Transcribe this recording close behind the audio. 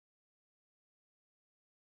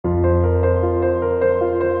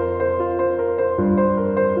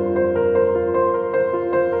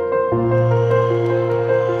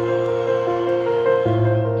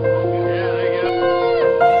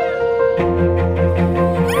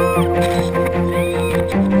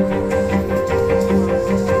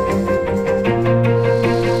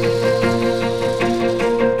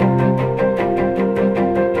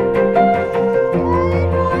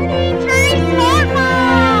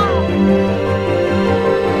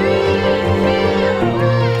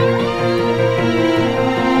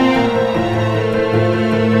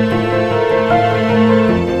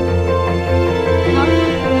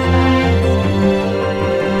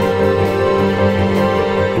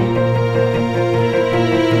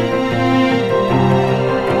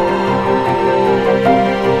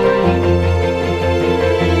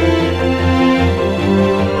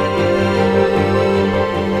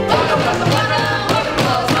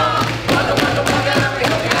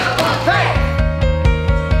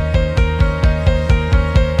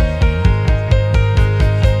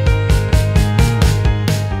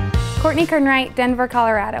Wright, Denver,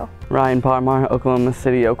 Colorado. Ryan Parmar, Oklahoma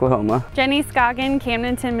City, Oklahoma. Jenny Scoggin,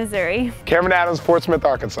 Camdenton, Missouri. Cameron Adams, Fort Smith,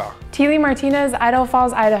 Arkansas. Teely Martinez, Idaho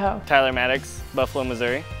Falls, Idaho. Tyler Maddox, Buffalo,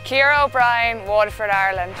 Missouri. Kira O'Brien, Waterford,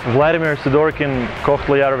 Ireland. Vladimir Sidorkin,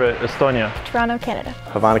 Kohtla-Järve, Estonia. Toronto, Canada.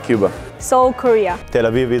 Havana, Cuba. Seoul, Korea. Tel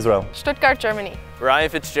Aviv, Israel. Stuttgart, Germany. Ryan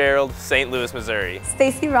Fitzgerald, St. Louis, Missouri.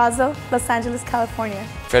 Stacy Razzo, Los Angeles, California.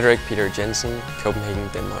 Frederick Peter Jensen, Copenhagen,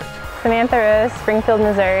 Denmark. Samantha Rose, Springfield,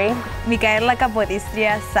 Missouri. Michaela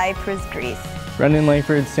Capodistria, Cyprus, Greece. Brendan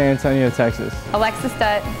Langford, San Antonio, Texas. Alexis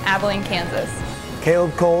Dutt, Abilene, Kansas.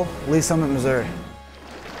 Caleb Cole, Lee Summit, Missouri.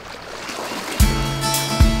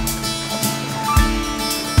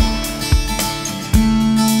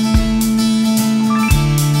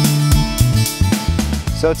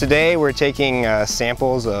 So today we're taking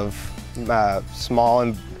samples of small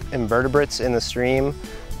invertebrates in the stream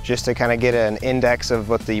just to kind of get an index of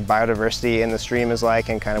what the biodiversity in the stream is like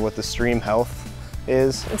and kind of what the stream health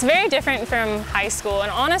is. It's very different from high school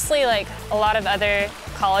and honestly like a lot of other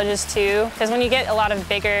colleges too, because when you get a lot of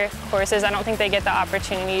bigger courses, I don't think they get the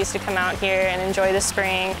opportunities to come out here and enjoy the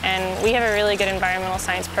spring. And we have a really good environmental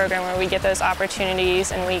science program where we get those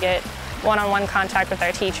opportunities and we get one-on-one contact with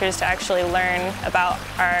our teachers to actually learn about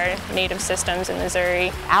our native systems in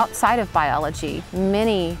Missouri. Outside of biology,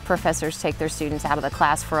 many professors take their students out of the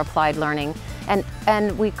class for applied learning,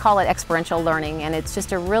 and we call it experiential learning, and it's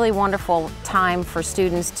just a really wonderful time for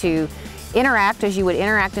students to interact as you would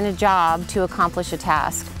interact in a job to accomplish a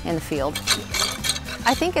task in the field.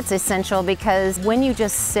 I think it's essential because when you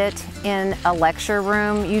just sit in a lecture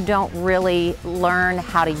room, you don't really learn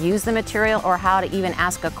how to use the material or how to even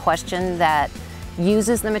ask a question that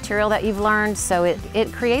uses the material that you've learned, so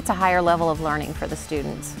it creates a higher level of learning for the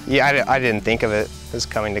students. Yeah, I didn't think of it as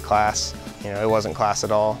coming to class. You know, it wasn't class at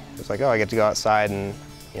all. It was like, oh, I get to go outside and,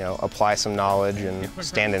 you know, apply some knowledge and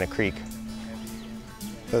stand in a creek.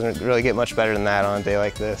 Doesn't really get much better than that on a day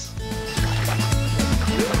like this.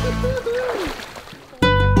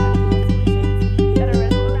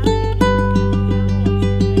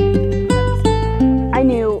 I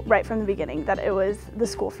knew right from the beginning that it was the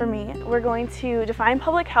school for me. We're going to define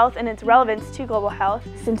public health and its relevance to global health.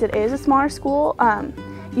 Since it is a smaller school,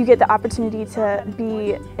 you get the opportunity to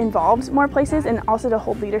be involved more places and also to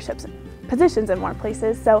hold leadership positions in more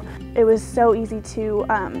places. So it was so easy to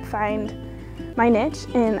find my niche,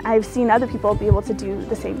 and I've seen other people be able to do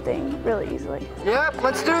the same thing really easily. Yep,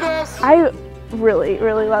 let's do this! I really,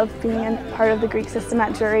 really love being a part of the Greek system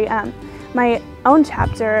at Drury. My own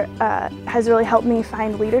chapter has really helped me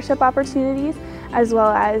find leadership opportunities as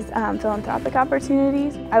well as philanthropic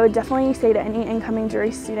opportunities. I would definitely say to any incoming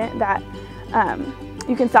Drury student that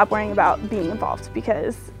you can stop worrying about being involved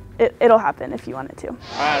because it'll happen if you want it to. All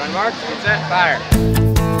right, on mark, get set, fire.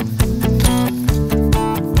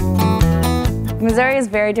 Missouri is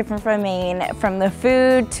very different from Maine, from the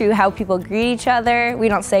food to how people greet each other. We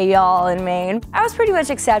don't say y'all in Maine. I was pretty much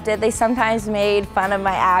accepted. They sometimes made fun of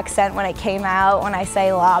my accent when it came out when I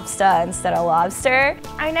say lobster instead of lobster.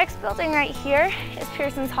 Our next building right here is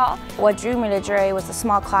Pearson's Hall. What drew me to Drury was the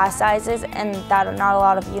small class sizes and that not a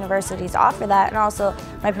lot of universities offer that, and also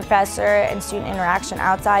my professor and student interaction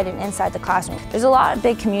outside and inside the classroom. There's a lot of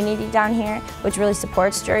big community down here which really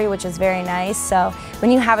supports Drury, which is very nice. So when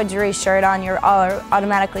you have a Drury shirt on, you're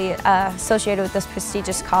automatically associated with this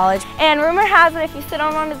prestigious college. And rumor has it if you sit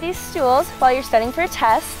on one of these stools while you're studying for a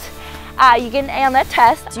test, you get an A on that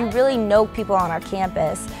test. You really know people on our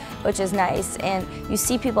campus, which is nice, and you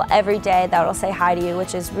see people every day that will say hi to you,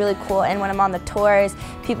 which is really cool. And when I'm on the tours,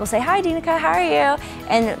 people say, "Hi Dinika, how are you?"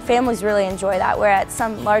 And families really enjoy that, where at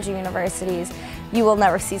some larger universities, you will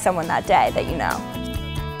never see someone that day that you know.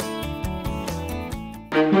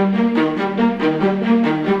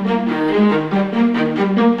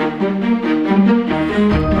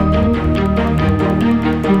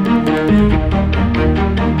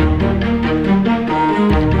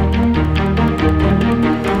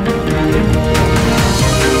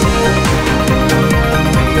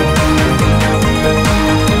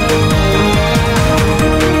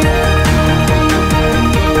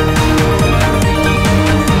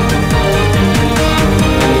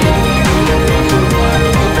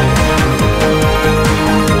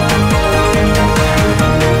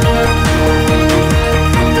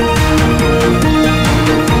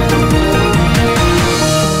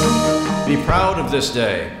 of this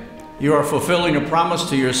day. You are fulfilling a promise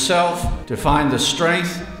to yourself to find the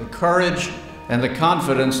strength, the courage, and the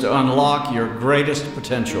confidence to unlock your greatest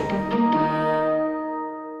potential.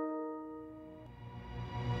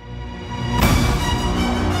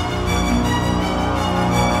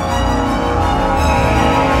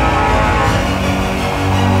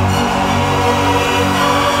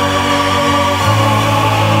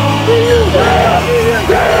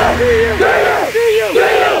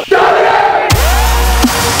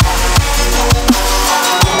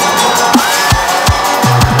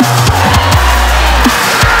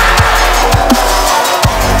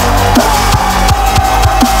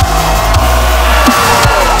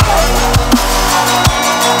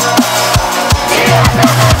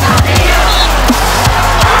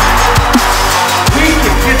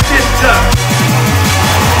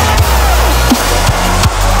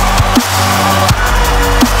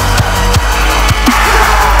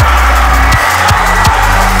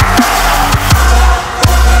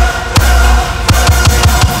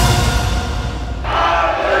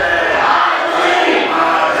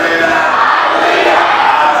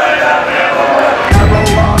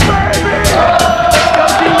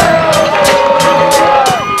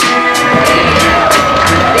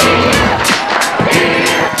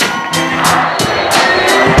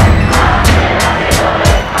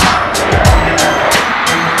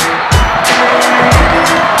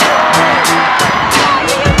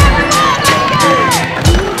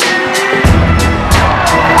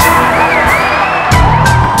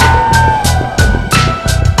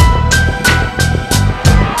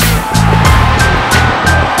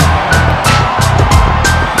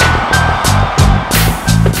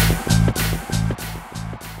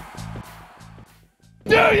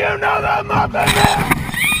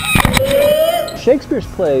 Shakespeare's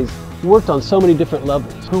plays worked on so many different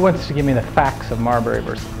levels. Who wants to give me the facts of Marbury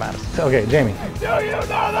versus Madison? Okay, Jamie. Do you know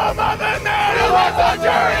the Muppet Man who lives on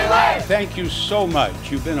Drury Lane? Thank you so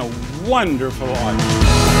much. You've been a wonderful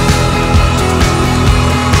audience.